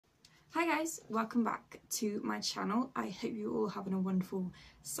Hi guys, welcome back to my channel. I hope you're all having a wonderful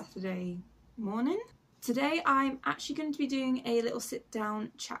Saturday morning. Today I'm actually going to be doing a little sit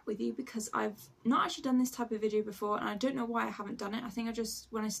down chat with you because I've not actually done this type of video before and I don't know why I haven't done it. I think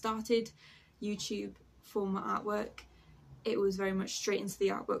when I started YouTube for my artwork, it was very much straight into the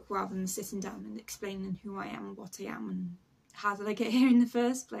artwork rather than sitting down and explaining who I am, what I am and how did I get here in the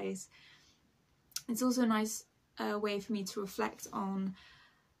first place. It's also a nice way for me to reflect on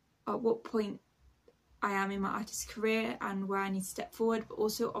at what point I am in my artist career and where I need to step forward, but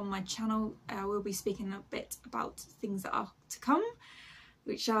also on my channel I will be speaking a bit about things that are to come,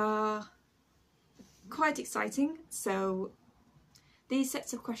 which are quite exciting. So these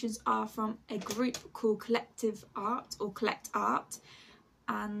sets of questions are from a group called Collective Art or Collect Art,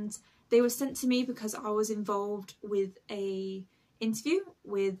 and they were sent to me because I was involved with a interview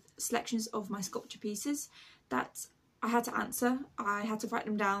with selections of my sculpture pieces that I had to answer. I had to write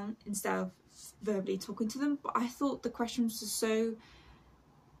them down instead of verbally talking to them, but I thought the questions were so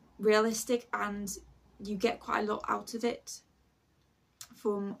realistic and you get quite a lot out of it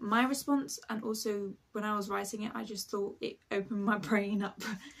from my response, and also when I was writing it I just thought it opened my brain up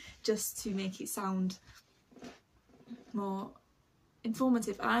just to make it sound more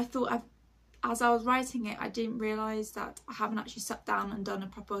informative. And I thought as I was writing it I didn't realise that I haven't actually sat down and done a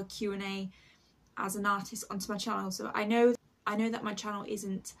proper Q&A as an artist onto my channel. So I know that my channel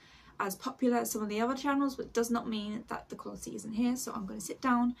isn't as popular as some of the other channels, but it does not mean that the quality isn't here. So I'm going to sit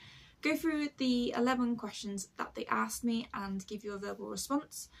down, go through the 11 questions that they asked me and give you a verbal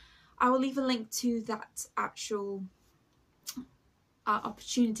response. I will leave a link to that actual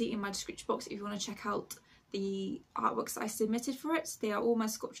opportunity in my description box if you want to check out the artworks that I submitted for it. They are all my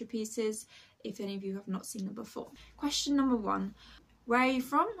sculpture pieces if any of you have not seen them before. Question number 1. Where are you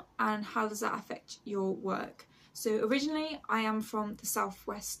from and how does that affect your work? So originally I am from the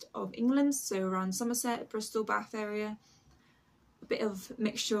southwest of England, so around Somerset, Bristol, Bath area. A bit of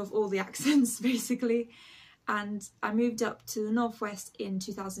mixture of all the accents basically. And I moved up to the northwest in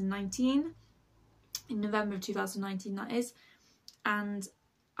 2019, in November of 2019 that is. And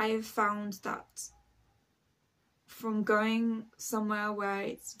I have found that from going somewhere where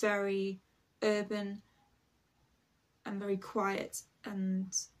it's very urban and very quiet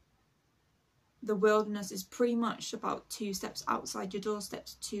and the wilderness is pretty much about 2 steps outside your doorstep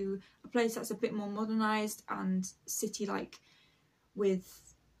to a place that's a bit more modernised and city-like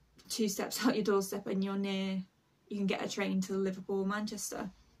with 2 steps out your doorstep and you can get a train to Liverpool or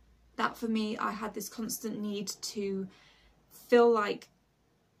Manchester. That for me, I had this constant need to feel like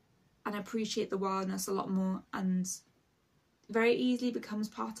and appreciate the wildness a lot more, and very easily becomes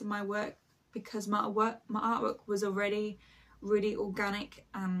part of my work because my artwork was already really organic,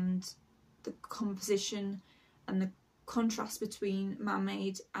 and the composition and the contrast between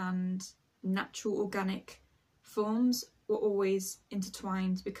man-made and natural organic forms were always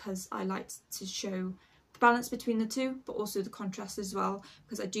intertwined because I liked to show the balance between the two, but also the contrast as well,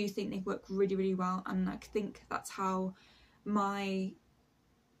 because I do think they work really, really well. And I think that's how my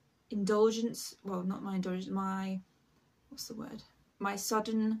indulgence, well, not my indulgence, my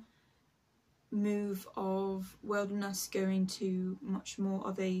sudden move of wilderness going to much more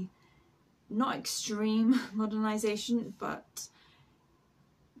of a not extreme modernisation, but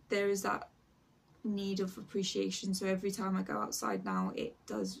there is that need of appreciation. So every time I go outside now it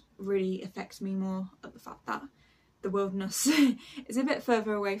does really affect me more at the fact that the wilderness is a bit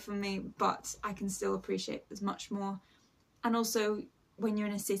further away from me, but I can still appreciate this much more. And also when you're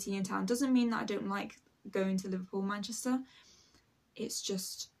in a city and town, doesn't mean that I don't like going to Liverpool, Manchester. It's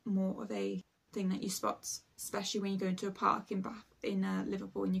just more of a thing that you spot, especially when you go into a park in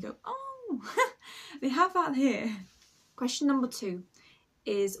Liverpool and you go, oh, they have that here. Question number 2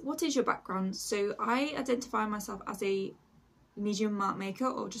 is, what is your background? So I identify myself as a medium mark maker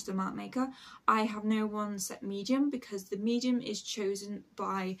or just a mark maker. I have no one set medium because the medium is chosen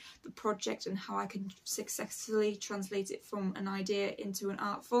by the project and how I can successfully translate it from an idea into an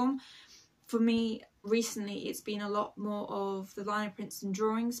art form. For me, recently it's been a lot more of the liner prints and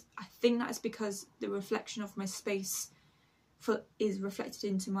drawings. I think that is because the reflection of my space is reflected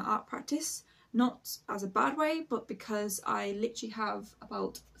into my art practice, not as a bad way, but because I literally have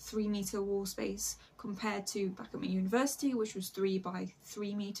about 3 metre wall space compared to back at my university, which was 3 by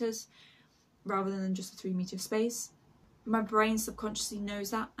 3 metres rather than just a 3 metre space. My brain subconsciously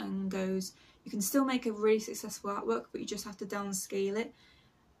knows that and goes, you can still make a really successful artwork, but you just have to downscale it.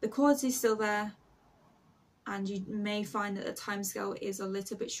 The quality is still there, and you may find that the timescale is a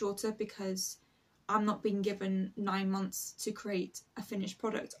little bit shorter because I'm not being given 9 months to create a finished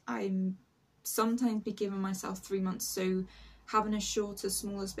product. I'm sometimes be giving myself 3 months. So having a shorter,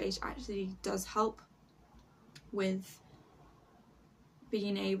 smaller space actually does help with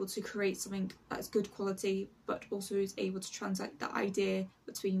being able to create something that's good quality, but also is able to translate that idea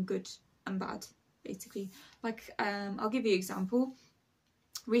between good and bad, basically. Like, I'll give you an example.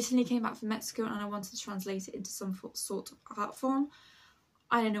 Recently came back from Mexico and I wanted to translate it into some sort of art form.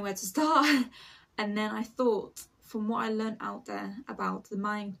 I don't know where to start. And then I thought, from what I learned out there about the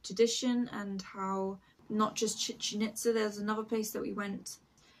Mayan tradition and how not just Chichen Itza, there's another place that we went,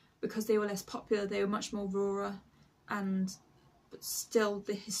 because they were less popular, they were much more raw, and but still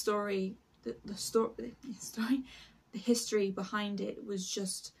the history behind it was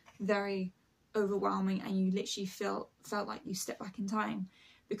just very overwhelming, and you literally felt like you stepped back in time,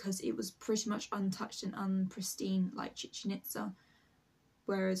 because it was pretty much untouched and unpristine like Chichen Itza,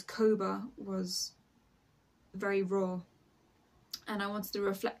 whereas Koba was very raw, and I wanted to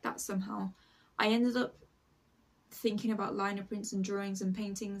reflect that somehow. I ended up thinking about liner prints and drawings and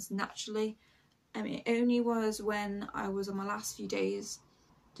paintings naturally. I mean, it only was when I was on my last few days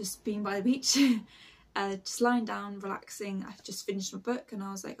just being by the beach, just lying down, relaxing. I just finished my book and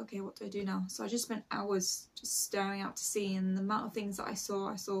I was like, okay, what do I do now? So I just spent hours just staring out to sea, and the amount of things that I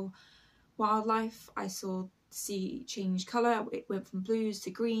saw wildlife, I saw the sea change colour. It went from blues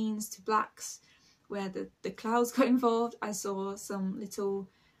to greens to blacks, where the clouds got involved. I saw some little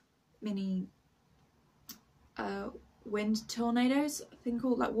mini wind tornadoes, I think,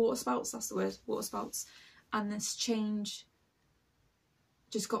 called like water spouts, that's the word, water spouts. And this change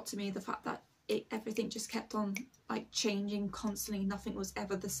just got to me, the fact that everything just kept on like changing constantly. Nothing was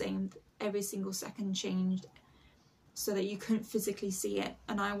ever the same. Every single second changed so that you couldn't physically see it,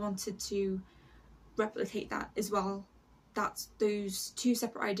 and I wanted to replicate that as well. That's those two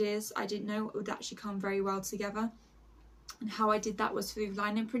separate ideas I didn't know would actually come very well together, and how I did that was through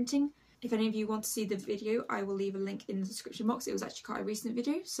line imprinting. If any of you want to see the video, I will leave a link in the description box. It was actually quite a recent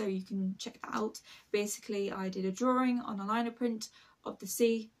video, so you can check that out. Basically, I did a drawing on a liner print of the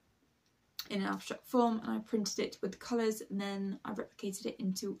sea in an abstract form, and I printed it with colours, and then I replicated it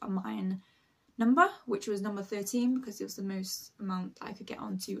into a Mayan number, which was number 13, because it was the most amount that I could get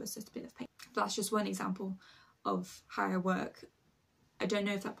onto a certain bit of paint. That's just one example of how I work. I don't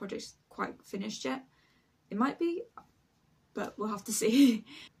know if that project's quite finished yet. It might be, but we'll have to see.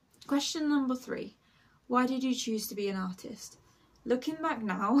 Question number 3. Why did you choose to be an artist? Looking back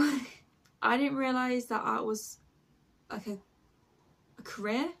now, I didn't realise that art was like a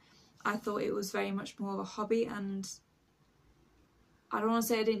career. I thought it was very much more of a hobby, and I don't want to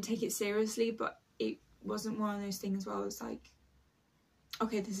say I didn't take it seriously, but it wasn't one of those things where I was like,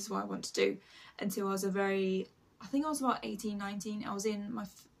 okay, this is what I want to do, until I was I think I was about 18, 19. I was in my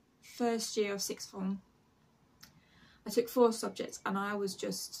first year of sixth form. I took 4 subjects and I was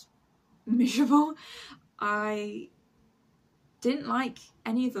just miserable. I didn't like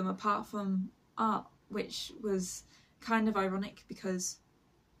any of them apart from art, which was kind of ironic because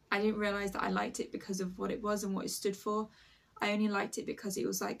I didn't realise that I liked it because of what it was and what it stood for. I only liked it because it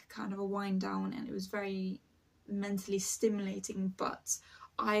was like kind of a wind down, and it was very mentally stimulating, but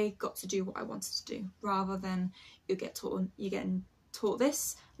I got to do what I wanted to do, rather than you're getting taught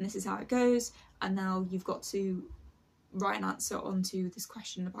this and this is how it goes, and now you've got to write an answer onto this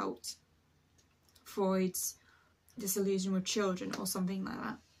question about Freud's disillusion with children or something like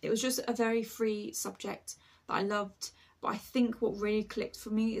that. It was just a very free subject that I loved. But I think what really clicked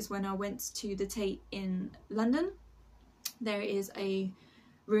for me is when I went to the Tate in London. There is a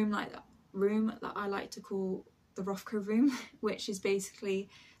room that I like to call the Rothko room, which is basically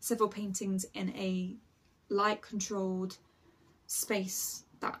several paintings in a light controlled space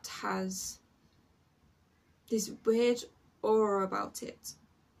that has this weird aura about it.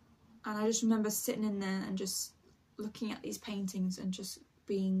 And I just remember sitting in there and just looking at these paintings and just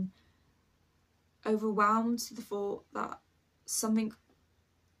being overwhelmed to the thought that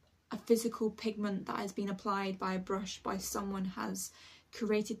a physical pigment that has been applied by a brush by someone has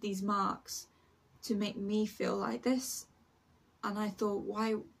created these marks to make me feel like this. And I thought,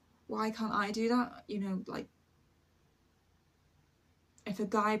 why can't I do that? You know, like, if a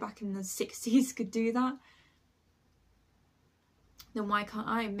guy back in the 60s could do that, then why can't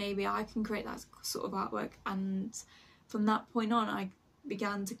I? Maybe I can create that sort of artwork. And from that point on, I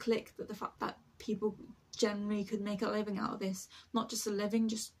began to click that the fact that people generally could make a living out of this, not just a living,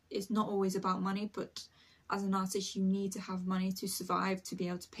 just it's not always about money, but as an artist you need to have money to survive, to be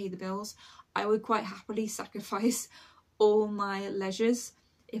able to pay the bills. I would quite happily sacrifice all my leisures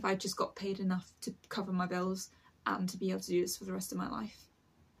if I just got paid enough to cover my bills and to be able to do this for the rest of my life.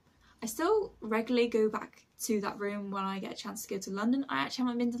 I still regularly go back to that room when I get a chance to go to London. I actually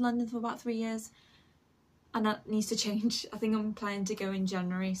haven't been to London for about 3 years. and that needs to change. I think I'm planning to go in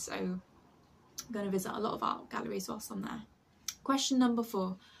January, so I'm going to visit a lot of art galleries whilst I'm there. Question number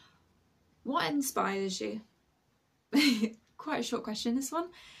 4. What inspires you? Quite a short question, this one.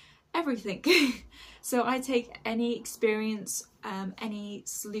 Everything. So I take any experience, any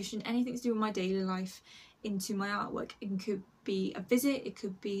solution, anything to do with my daily life into my artwork. It could be a visit, it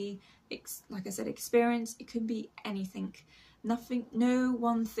could be, like I said, experience, it could be anything. Nothing, no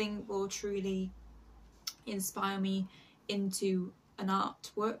one thing will truly inspire me into an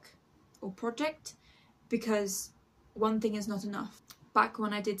artwork or project, because one thing is not enough. Back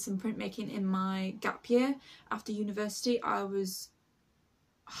when I did some printmaking in my gap year after university, I was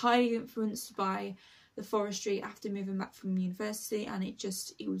highly influenced by the forestry after moving back from university, and it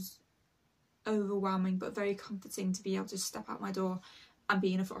was overwhelming but very comforting to be able to step out my door and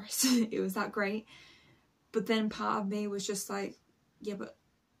be in a forest. It was that great. But then part of me was just like, yeah, but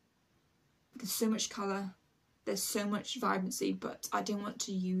there's so much colour, there's so much vibrancy, but I don't want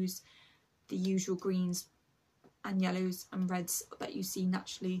to use the usual greens and yellows and reds that you see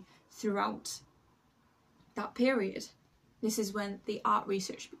naturally throughout that period. This is when the art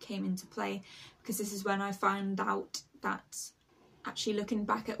research came into play, because this is when I found out that actually looking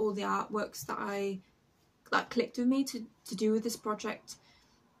back at all the artworks that clicked with me to do with this project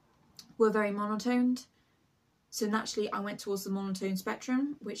were very monotoned. So naturally I went towards the monotone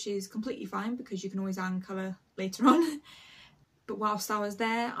spectrum, which is completely fine because you can always add colour later on. But whilst I was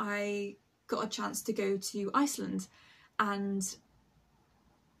there, I got a chance to go to Iceland, and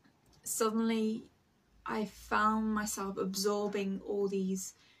suddenly I found myself absorbing all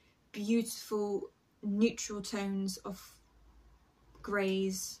these beautiful neutral tones of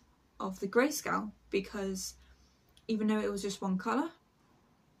greys, of the grayscale, because even though it was just one colour,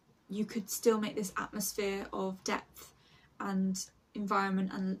 you could still make this atmosphere of depth and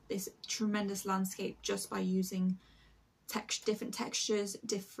environment and this tremendous landscape just by using different textures,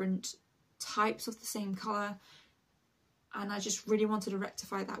 different types of the same colour. And I just really wanted to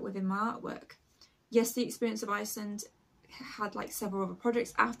rectify that within my artwork. Yes, the experience of Iceland had like several other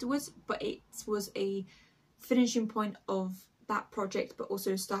projects afterwards, but it was a finishing point of that project, but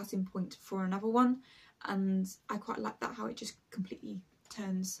also a starting point for another one. And I quite like that, how it just completely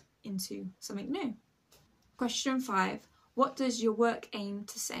turns into something new. Question 5. What does your work aim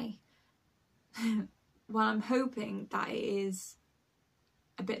to say? Well, I'm hoping that it is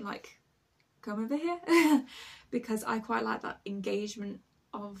a bit like, come over here, because I quite like that engagement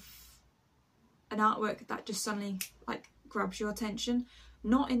of an artwork that just suddenly like grabs your attention,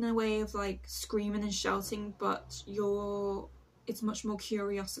 not in a way of like screaming and shouting, but it's much more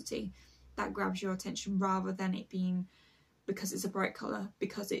curiosity that grabs your attention, rather than it being because it's a bright colour,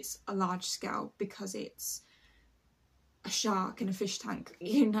 because it's a large scale, because it's a shark in a fish tank.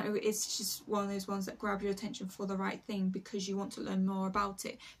 You know, it's just one of those ones that grab your attention for the right thing, because you want to learn more about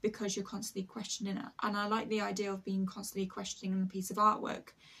it, because you're constantly questioning it. And I like the idea of being constantly questioning a piece of artwork,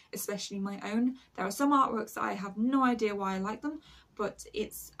 especially my own. There are some artworks that I have no idea why I like them, but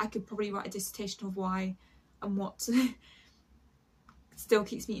I could probably write a dissertation of why and what still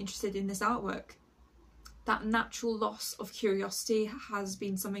keeps me interested in this artwork. That natural loss of curiosity has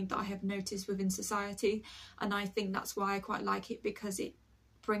been something that I have noticed within society, and I think that's why I quite like it, because it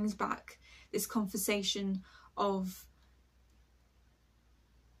brings back this conversation of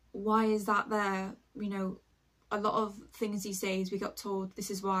why is that there. You know, a lot of things these days we got told this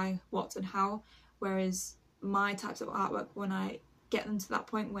is why, what and how, whereas my types of artwork, when I get them to that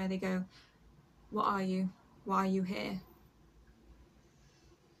point where they go, what are you, why are you here,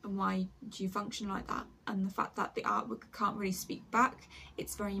 and why do you function like that? And the fact that the artwork can't really speak back,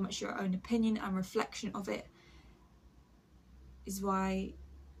 it's very much your own opinion and reflection of it, is why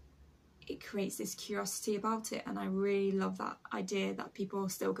it creates this curiosity about it. And I really love that idea that people are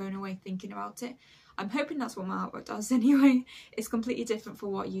still going away thinking about it. I'm hoping that's what my artwork does anyway. It's completely different for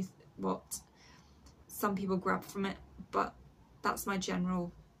what some people grab from it, but that's my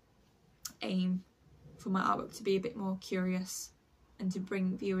general aim for my artwork, to be a bit more curious and to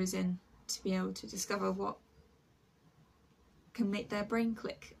bring viewers in to be able to discover what can make their brain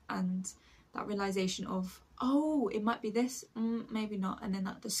click, and that realisation of, oh, it might be this, maybe not, and then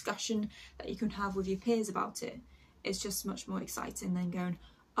that discussion that you can have with your peers about it is just much more exciting than going,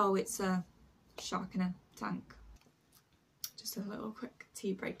 oh, it's a shark in a tank. Just a little quick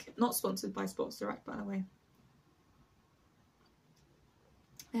tea break. Not sponsored by Sports Direct, by the way.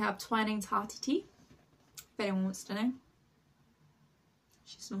 I have Twinings Hearty Tea, if anyone wants to know.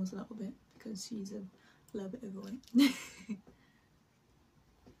 She snores a little bit because she's a little bit overweight.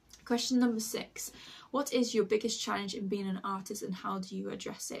 Question number 6. What is your biggest challenge in being an artist, and how do you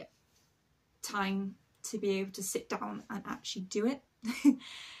address it? Time. to be able to sit down and actually do it.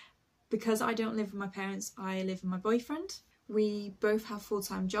 Because I don't live with my parents, I live with my boyfriend. We both have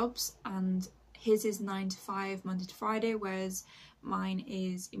full-time jobs, and his is 9 to 5 Monday to Friday, whereas mine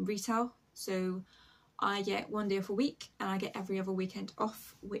is in retail. So I get 1 day off a week and I get every other weekend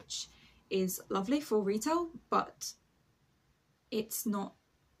off, which is lovely for retail, but it's not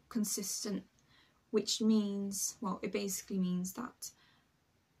consistent, which means, well, it basically means that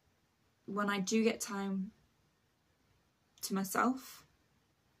when I do get time to myself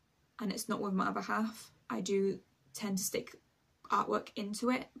and it's not with my other half, I do tend to stick artwork into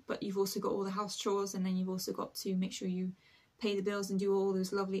it. But you've also got all the house chores, and then you've also got to make sure you pay the bills and do all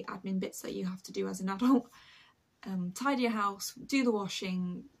those lovely admin bits that you have to do as an adult. Tidy your house, do the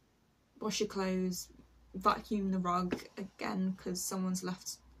washing, wash your clothes, vacuum the rug again because someone's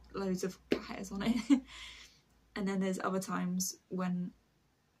left loads of cat hairs on it. And then there's other times when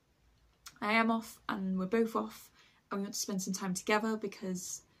I am off and we're both off and we want to spend some time together,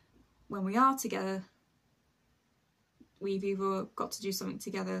 because when we are together we've either got to do something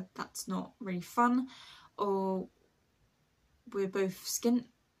together that's not really fun, or we're both skint,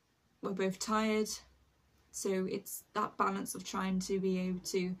 we're both tired. So it's that balance of trying to be able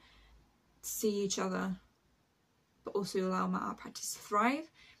to see each other but also allow my art practice to thrive.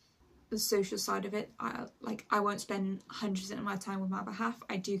 The social side of it, I won't spend 100% of my time with my other half.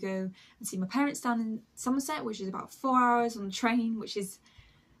 I do go and see my parents down in Somerset, which is about 4 hours on the train, which is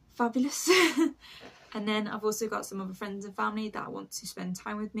fabulous. And then I've also got some other friends and family that want to spend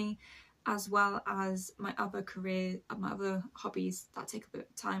time with me, as well as my other career and my other hobbies that take a bit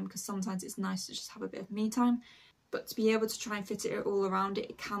of time, because sometimes it's nice to just have a bit of me time. But to be able to try and fit it all around it,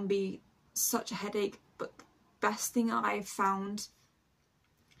 it can be such a headache. But the best thing I've found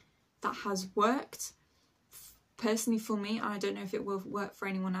that has worked personally for me, and I don't know if it will work for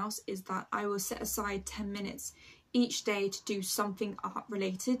anyone else, is that I will set aside 10 minutes each day to do something art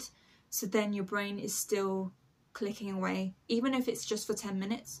related. So then your brain is still clicking away, even if it's just for 10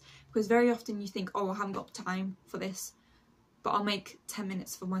 minutes, because very often you think, oh, I haven't got time for this, but I'll make 10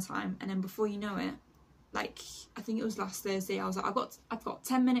 minutes for my time, and then before you know it, like I think it was last Thursday, I was like, I've got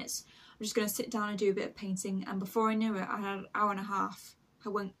 10 minutes, I'm just going to sit down and do a bit of painting, and before I knew it, I had an hour and a half.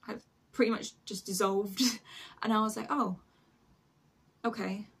 I pretty much just dissolved. And I was like, oh,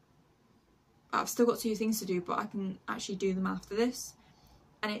 okay, I've still got 2 things to do, but I can actually do them after this.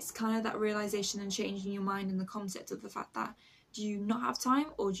 And it's kind of that realisation and changing your mind and the concept of the fact that, do you not have time,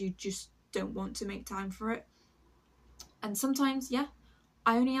 or do you just don't want to make time for it? And sometimes, yeah,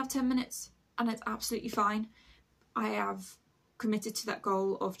 I only have 10 minutes and it's absolutely fine. I have committed to that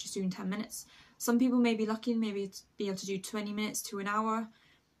goal of just doing 10 minutes. Some people may be lucky and maybe be able to do 20 minutes to an hour.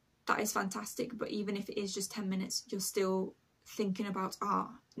 That is fantastic, but even if it is just 10 minutes, you're still thinking about art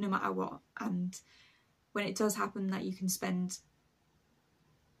no matter what. And when it does happen that you can spend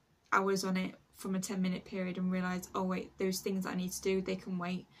hours on it from a 10-minute period and realise, oh wait, those things that I need to do, they can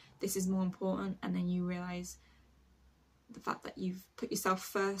wait, this is more important, and then you realise the fact that you've put yourself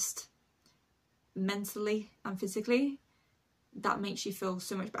first mentally and physically, that makes you feel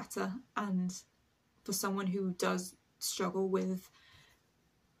so much better. And for someone who does struggle with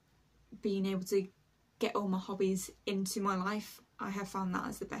being able to get all my hobbies into my life, I have found that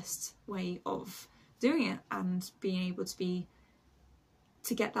as the best way of doing it and being able to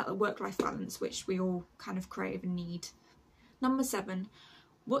get that work-life balance, which we all kind of crave and need. Number 7,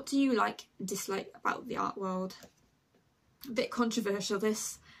 what do you like and dislike about the art world? A bit controversial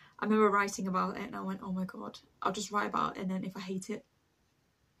this. I remember writing about it and I went, oh my god, I'll just write about it, and then if I hate it,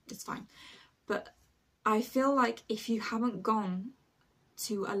 it's fine. But I feel like if you haven't gone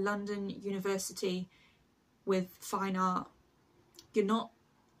to a London university with fine art, you're not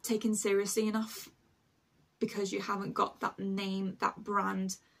taken seriously enough, because you haven't got that name, that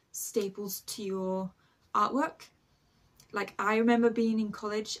brand stapled to your artwork. Like, I remember being in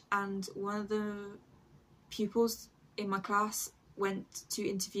college and one of the pupils in my class went to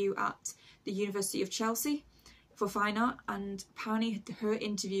interview at the University of Chelsea for fine art, and apparently her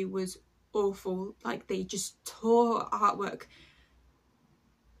interview was awful. Like, they just tore artwork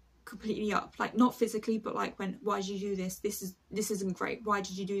completely up, like not physically, but like, when, why did you do this, this isn't great, why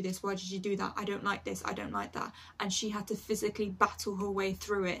did you do this, why did you do that, I don't like this, I don't like that. And she had to physically battle her way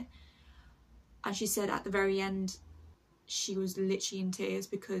through it, and she said at the very end she was literally in tears,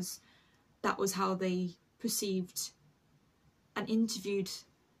 because that was how they perceived and interviewed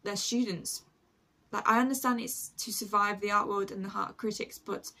their students. Like, I understand it's to survive the art world and the art critics,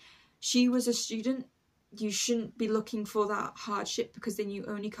 but she was a student. You shouldn't be looking for that hardship, because then you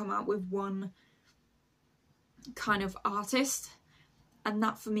only come out with one kind of artist. And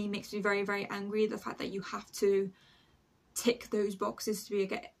that for me makes me very, very angry, the fact that you have to tick those boxes to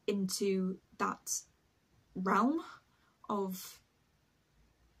get into that realm of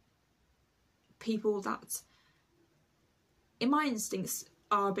people that, in my instincts,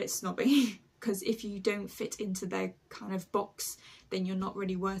 are a bit snobby. Because if you don't fit into their kind of box, then you're not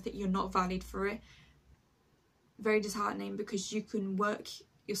really worth it, you're not valued for it. Very disheartening, because you can work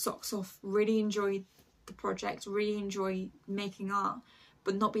your socks off, really enjoy the project, really enjoy making art,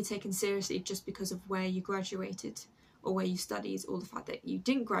 but not be taken seriously just because of where you graduated or where you studied, or the fact that you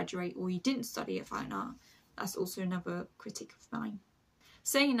didn't graduate or you didn't study at fine art. That's also another critique of mine.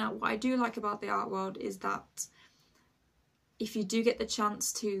 Saying that, what I do like about the art world is that if you do get the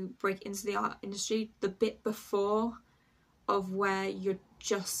chance to break into the art industry, the bit before of where you're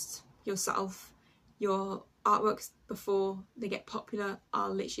just yourself, your artworks before they get popular are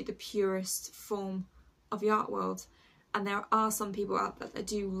literally the purest form of the art world. And there are some people out there that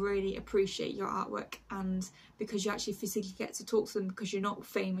do really appreciate your artwork, and because you actually physically get to talk to them, because you're not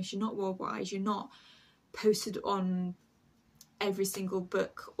famous, you're not worldwide, you're not posted on every single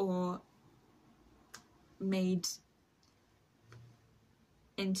book or made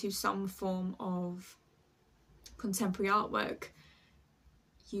into some form of contemporary artwork,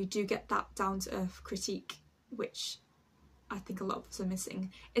 you do get that down-to-earth critique, which I think a lot of us are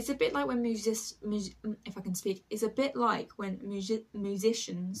missing. It's a bit like when if I can speak, it's a bit like when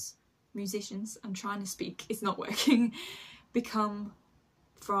musicians, I'm trying to speak, it's not working, become,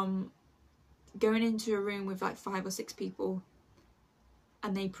 from going into a room with like 5 or 6 people,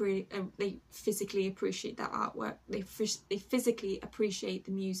 and they physically appreciate that artwork, they physically appreciate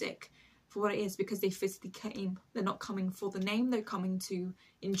the music for what it is, because they physically came. They're not coming for the name, they're coming to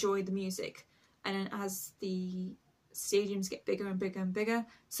enjoy the music. And then as the stadiums get bigger and bigger and bigger,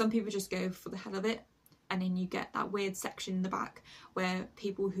 some people just go for the hell of it, and then you get that weird section in the back where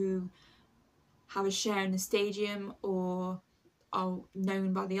people who have a share in the stadium or are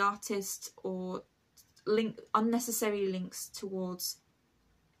known by the artist, or unnecessary links towards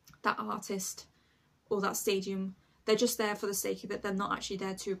that artist or that stadium, they're just there for the sake of it. They're not actually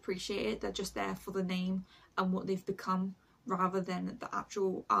there to appreciate it, they're just there for the name and what they've become, rather than the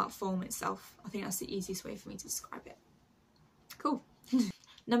actual art form itself. I think that's the easiest way for me to describe it. Cool.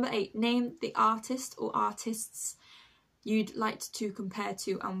 Number 8, name the artist or artists you'd like to compare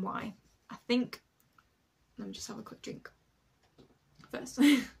to and why. I think, let me just have a quick drink first.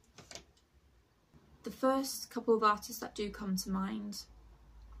 The first couple of artists that do come to mind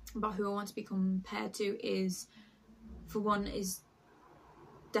about who I want to be compared to is, for one, is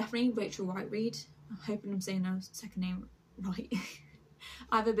definitely Rachel Whiteread. I'm hoping I'm saying her second name right.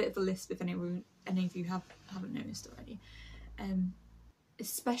 I have a bit of a list if any of you haven't noticed already.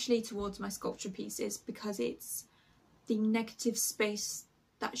 Especially towards my sculpture pieces, because it's the negative space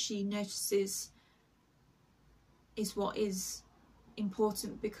that she notices is what is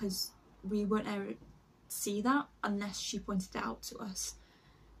important, because we won't ever see that unless she pointed it out to us.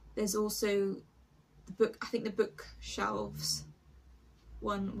 There's also the book, I think the bookshelves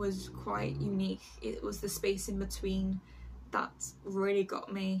one was quite unique. It was the space in between that really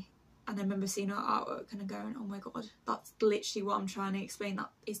got me, and I remember seeing her artwork and going, oh my god, that's literally what I'm trying to explain.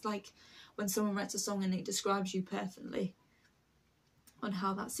 That it's like when someone writes a song and it describes you perfectly on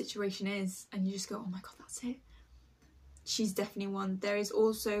how that situation is, and you just go, oh my god, that's it. She's definitely one. There is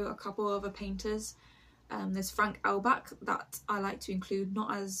also a couple other painters. There's Frank Elbach that I like to include,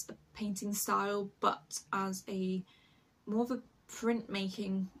 not as a painting style, but as a more of a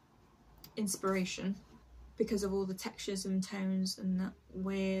printmaking inspiration, because of all the textures and tones and that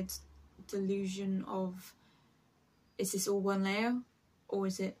weird delusion of, is this all one layer or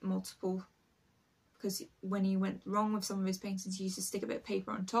is it multiple? Because when he went wrong with some of his paintings, he used to stick a bit of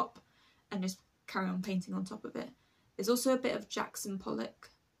paper on top and just carry on painting on top of it. There's also a bit of Jackson Pollock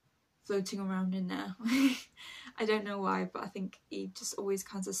floating around in there. I don't know why, but I think he just always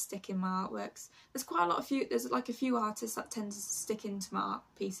kind of stick in my artworks. There's quite a lot of there's like a few artists that tend to stick into my art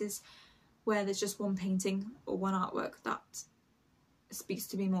pieces, where there's just one painting or one artwork that speaks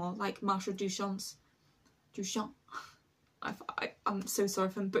to me more, like Marshall Duchamp. I'm so sorry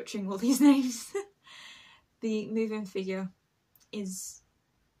if I'm butchering all these names. The moving figure is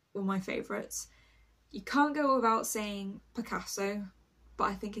one of my favourites. You can't go without saying Picasso, but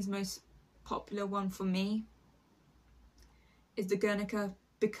I think his most popular one for me is the Guernica,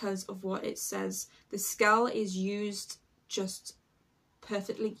 because of what it says. The Scull is used just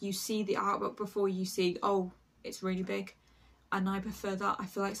perfectly. You see the artwork before you see, oh, it's really big, and I prefer that. I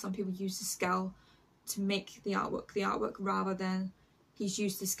feel like some people use the Scull to make the artwork rather than he's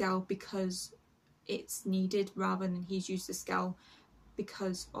used the Scull because it's needed, rather than he's used the Scull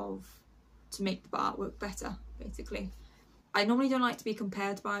because of, to make the artwork better, basically. I normally don't like to be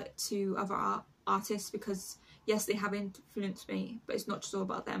compared to other artists because yes, they have influenced me, but it's not just all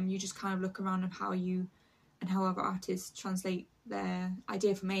about them. You just kind of look around at how other artists translate their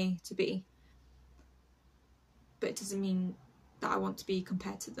idea from A to B. But it doesn't mean that I want to be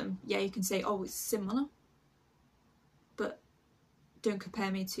compared to them. Yeah, you can say, oh, it's similar, but don't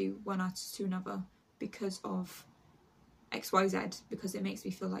compare me to one artist to another because of XYZ, because it makes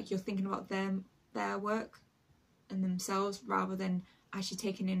me feel like you're thinking about their work and themselves rather than actually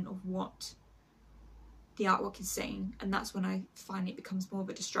taking in of what the artwork is saying, and that's when I find it becomes more of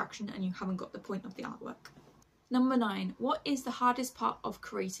a distraction and you haven't got the point of the artwork. Number 9, what is the hardest part of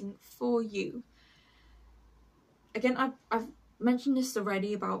creating for you? Again, I've mentioned this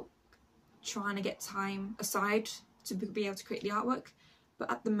already about trying to get time aside to be able to create the artwork, but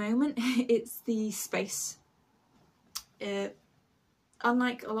at the moment it's the space.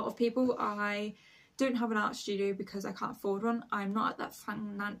 Unlike a lot of people, I don't have an art studio because I can't afford one. I'm not at that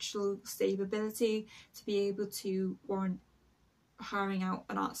financial stability to be able to warrant hiring out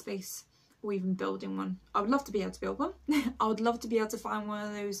an art space or even building one. I would love to be able to build one. I would love to be able to find one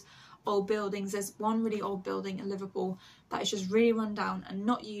of those old buildings. There's one really old building in Liverpool that is just really run down and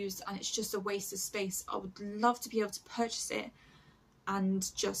not used, and it's just a waste of space. I would love to be able to purchase it and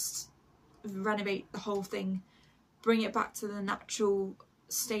just renovate the whole thing, bring it back to the natural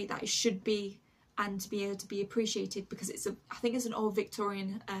state that it should be, and to be able to be appreciated, because I think it's an old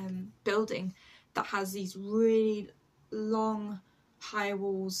Victorian building that has these really long high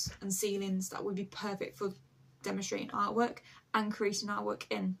walls and ceilings that would be perfect for demonstrating artwork and creating artwork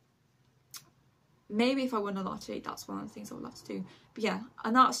in. Maybe if I won a lottery, that's one of the things I would love to do. But yeah,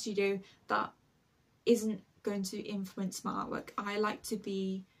 an art studio that isn't going to influence my artwork. I like to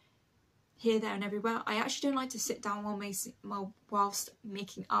be here, there and everywhere. I actually don't like to sit down whilst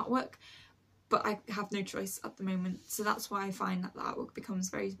making artwork, but I have no choice at the moment. So that's why I find that the artwork becomes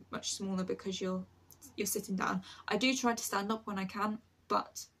very much smaller, because you're sitting down. I do try to stand up when I can,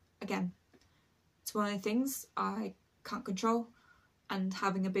 but again, it's one of the things I can't control, and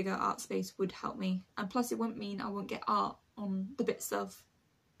having a bigger art space would help me. And plus it won't mean I won't get art on the bits of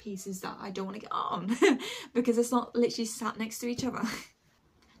pieces that I don't want to get art on because it's not literally sat next to each other.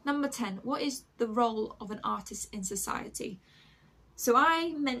 Number 10, what is the role of an artist in society? So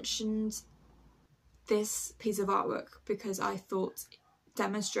I mentioned this piece of artwork because I thought it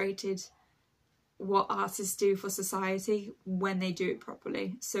demonstrated what artists do for society when they do it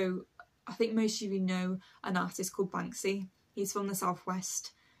properly. So I think most of you know an artist called Banksy. He's from the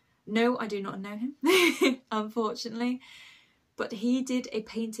southwest. No, I do not know him, unfortunately, but he did a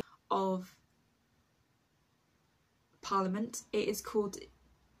painting of Parliament. It is called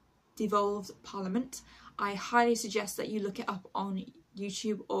Devolved Parliament. I highly suggest that you look it up on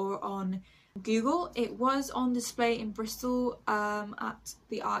YouTube or on Google. It was on display in Bristol at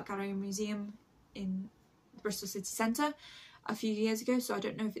the Art Gallery Museum in Bristol City Centre a few years ago, so I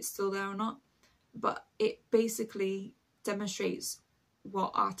don't know if it's still there or not, but it basically demonstrates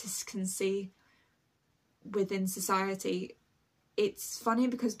what artists can see within society. It's funny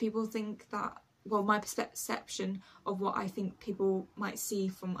because people think that, well, my perception of what I think people might see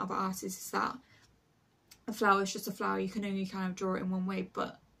from other artists is that a flower is just a flower, you can only kind of draw it in one way,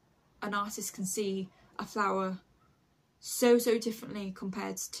 but an artist can see a flower so differently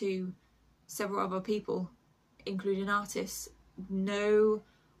compared to several other people, including artists. No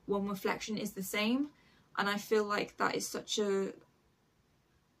one reflection is the same, and I feel like that is such a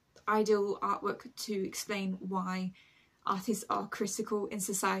ideal artwork to explain why artists are critical in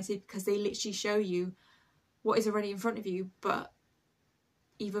society, because they literally show you what is already in front of you, but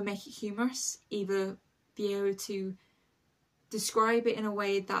either make it humorous, either be able to describe it in a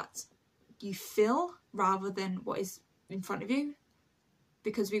way that you feel rather than what is in front of you,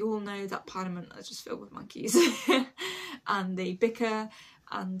 because we all know that Parliament is just filled with monkeys and they bicker,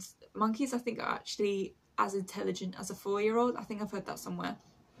 and monkeys I think are actually as intelligent as a 4-year-old. I think I've heard that somewhere,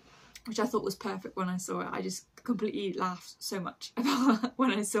 which I thought was perfect when I saw it. I just completely laughed so much about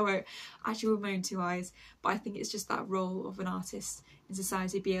when I saw it, actually with my own 2 eyes. But I think it's just that role of an artist in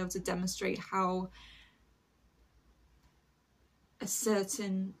society, be able to demonstrate how a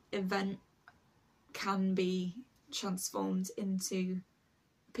certain event can be transformed into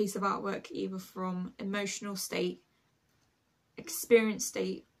a piece of artwork, either from emotional state, experience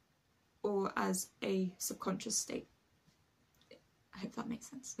state, or as a subconscious state. I hope that makes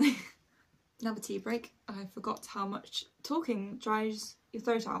sense. Another tea break. I forgot how much talking dries your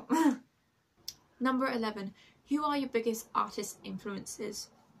throat out. Number 11. Who are your biggest artist influences?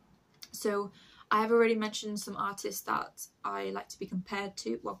 So I have already mentioned some artists that I like to be compared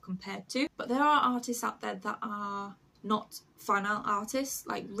to, but there are artists out there that are not fine art artists.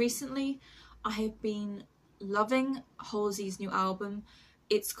 Like recently I have been loving Halsey's new album.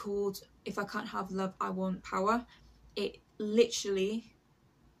 It's called If I Can't Have Love, I Want Power. It literally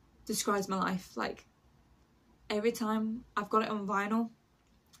describes my life. Like every time I've got it on vinyl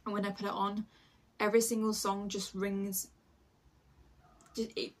and when I put it on, every single song just rings.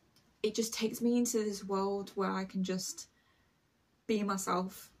 It just takes me into this world where I can just be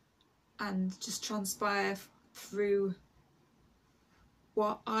myself and just transpire through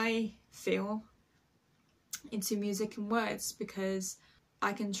what I feel into music and words, because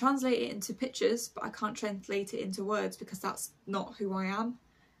I can translate it into pictures but I can't translate it into words because that's not who I am.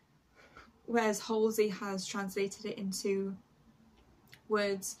 Whereas Halsey has translated it into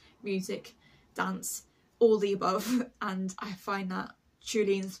words, music, dance, all the above, and I find that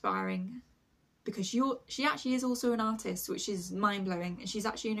truly inspiring because she actually is also an artist, which is mind-blowing, and she's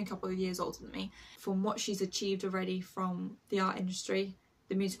actually only a couple of years older than me. From what she's achieved already from the art industry,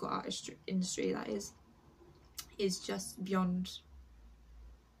 the musical art industry that is just beyondness.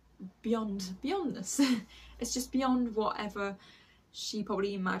 It's just beyond whatever she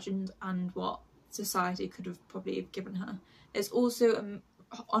probably imagined and what society could have probably given her. There's also an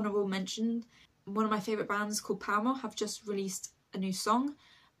honourable mention. One of my favourite bands called Paramore have just released a new song,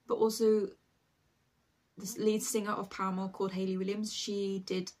 but also the lead singer of Paramore called Hayley Williams, she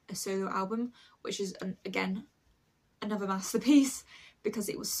did a solo album, which is again another masterpiece because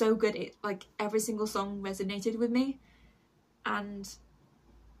it was so good. It, like, every single song resonated with me, and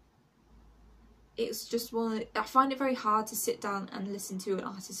it's just I find it very hard to sit down and listen to an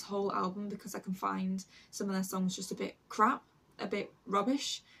artist's whole album because I can find some of their songs just a bit crap, a bit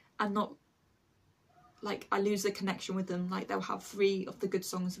rubbish, and not, like, I lose the connection with them. Like, they'll have 3 of the good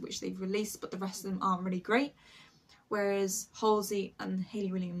songs which they've released, but the rest of them aren't really great. Whereas Halsey and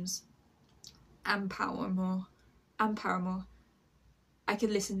Hayley Williams and Paramore, I could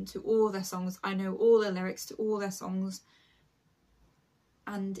listen to all their songs. I know all the lyrics to all their songs,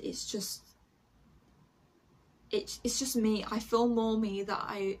 and it's just me. I feel more me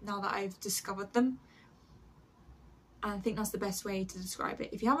now that I've discovered them. And I think that's the best way to describe it.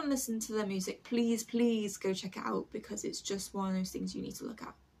 If you haven't listened to their music, please go check it out, because it's just one of those things you need to look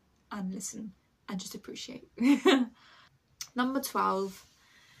at and listen and just appreciate. Number 12.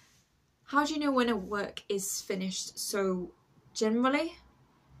 How do you know when a work is finished? So generally,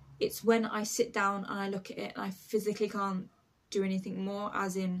 it's when I sit down and I look at it and I physically can't do anything more,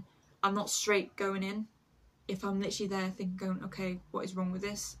 as in I'm not straight going in. If I'm literally there thinking, okay, what is wrong with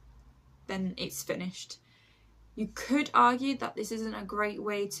this? Then it's finished. You could argue that this isn't a great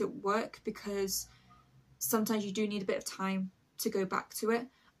way to work because sometimes you do need a bit of time to go back to it,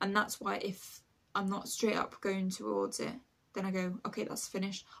 and that's why if I'm not straight up going towards it, then I go, okay, that's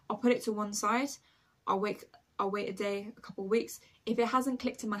finished. I'll put it to one side. I'll wait a day, a couple of weeks. If it hasn't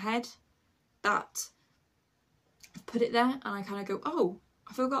clicked in my head that I've put it there and I kind of go, oh,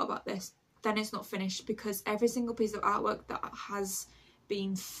 I forgot about this, then it's not finished, because every single piece of artwork that has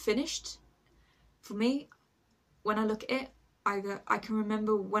been finished, for me, when I look at it, I can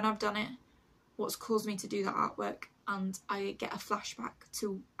remember when I've done it, what's caused me to do that artwork, and I get a flashback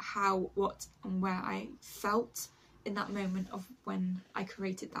to how, what and where I felt in that moment of when I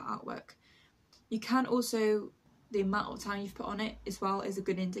created that artwork. You can also, the amount of time you've put on it as well is a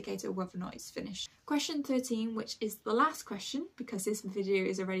good indicator of whether or not it's finished. Question 13, which is the last question because this video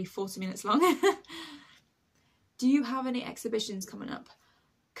is already 40 minutes long. Do you have any exhibitions coming up?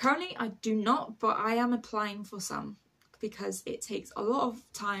 Currently I do not, but I am applying for some because it takes a lot of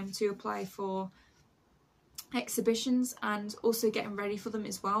time to apply for exhibitions and also getting ready for them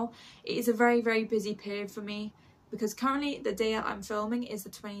as well. It is a very busy period for me because currently the day I'm filming is the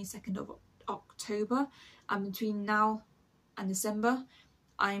 22nd of October, and between now and December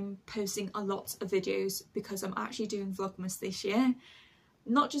I'm posting a lot of videos because I'm actually doing Vlogmas this year.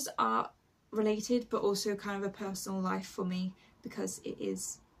 Not just art related, but also kind of a personal life for me, because it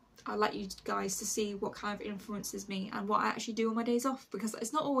is, I like you guys to see what kind of influences me and what I actually do on my days off, because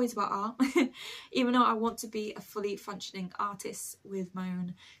it's not always about art. Even though I want to be a fully functioning artist with my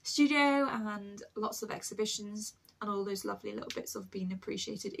own studio and lots of exhibitions and all those lovely little bits of being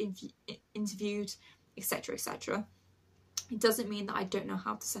appreciated, interviewed, etc, etc. It doesn't mean that I don't know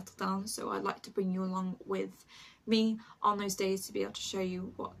how to settle down, so I'd like to bring you along with me on those days to be able to show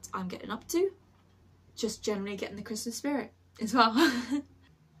you what I'm getting up to. Just generally getting the Christmas spirit as well.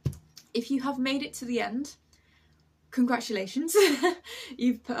 If you have made it to the end, congratulations,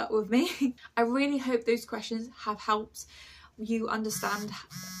 you've put up with me. I really hope those questions have helped you understand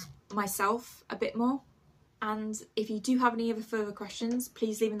myself a bit more. And if you do have any other further questions,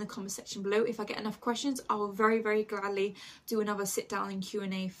 please leave in the comment section below. If I get enough questions, I will very, very gladly do another sit down and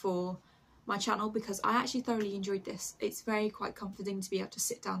Q&A for my channel, because I actually thoroughly enjoyed this. It's quite comforting to be able to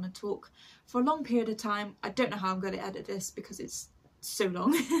sit down and talk for a long period of time. I don't know how I'm going to edit this because it's so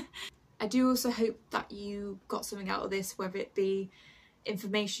long. I do also hope that you got something out of this, whether it be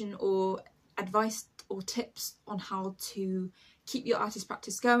information or advice or tips on how to keep your artist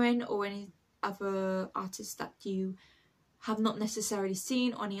practice going, or any other artists that you have not necessarily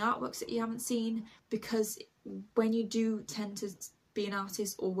seen, or any artworks that you haven't seen. Because when you do tend to be an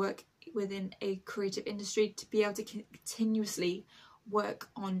artist or work within a creative industry, to be able to continuously work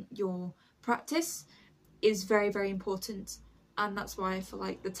on your practice is very, very important. And that's why I feel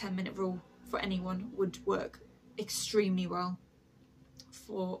like the 10-minute rule for anyone would work extremely well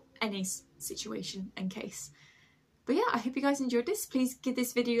for any situation and case. But yeah, I hope you guys enjoyed this. Please give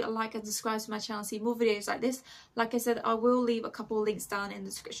this video a like and subscribe to my channel to see more videos like this. Like I said, I will leave a couple of links down in the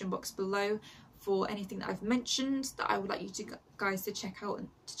description box below for anything that I've mentioned that I would like you guys to check out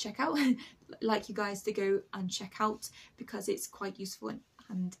like you guys to go and check out, because it's quite useful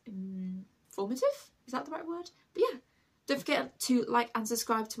and informative. Is that the right word? But yeah, don't forget to like and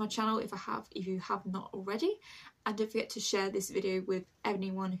subscribe to my channel if you have not already, and don't forget to share this video with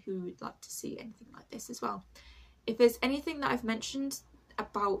anyone who would like to see anything like this as well. If there's anything that I've mentioned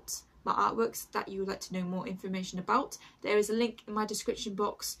about my artworks that you would like to know more information about, there is a link in my description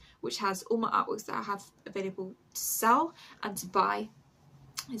box which has all my artworks that I have available to sell and to buy,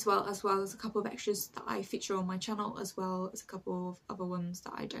 as well as a couple of extras that I feature on my channel, as well as a couple of other ones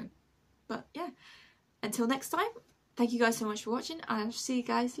that I don't. But yeah, until next time, thank you guys so much for watching, and I'll see you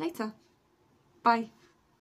guys later. Bye.